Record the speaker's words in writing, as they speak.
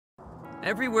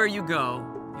Everywhere you go,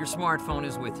 your smartphone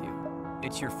is with you.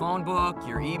 It's your phone book,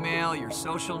 your email, your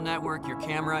social network, your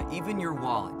camera, even your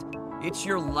wallet. It's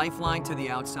your lifeline to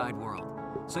the outside world.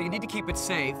 So you need to keep it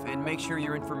safe and make sure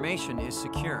your information is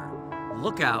secure.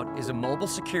 Lookout is a mobile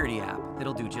security app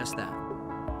that'll do just that.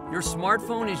 Your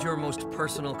smartphone is your most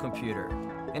personal computer,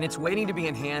 and it's waiting to be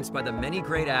enhanced by the many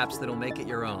great apps that'll make it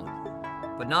your own.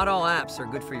 But not all apps are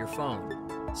good for your phone.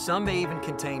 Some may even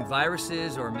contain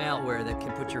viruses or malware that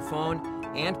can put your phone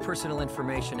and personal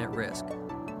information at risk.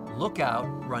 Lookout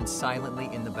runs silently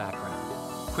in the background,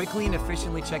 quickly and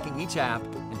efficiently checking each app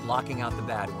and blocking out the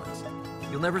bad ones.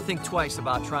 You'll never think twice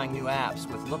about trying new apps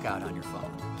with Lookout on your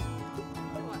phone.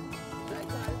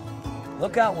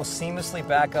 Lookout will seamlessly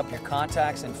back up your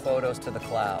contacts and photos to the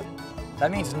cloud.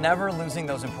 That means never losing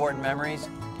those important memories,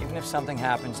 even if something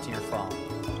happens to your phone.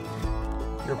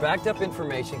 Your backed up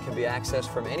information can be accessed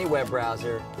from any web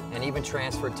browser and even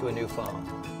transferred to a new phone.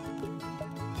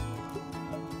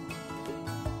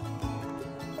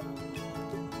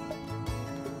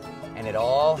 And it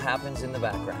all happens in the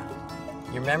background.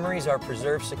 Your memories are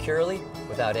preserved securely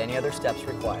without any other steps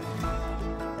required.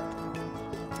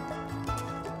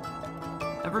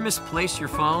 Ever misplace your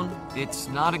phone? It's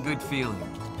not a good feeling.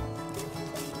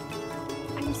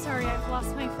 I'm sorry, I've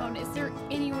lost my phone. Is there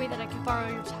any way that I could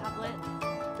borrow your tablet?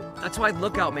 That's why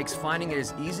Lookout makes finding it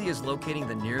as easy as locating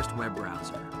the nearest web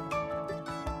browser.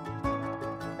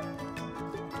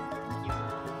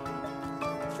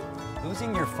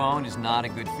 Losing your phone is not a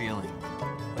good feeling,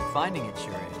 but finding it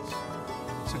sure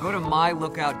is. So go to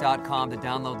mylookout.com to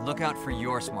download Lookout for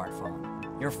your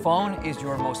smartphone. Your phone is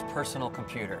your most personal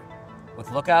computer. With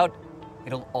Lookout,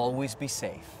 it'll always be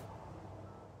safe.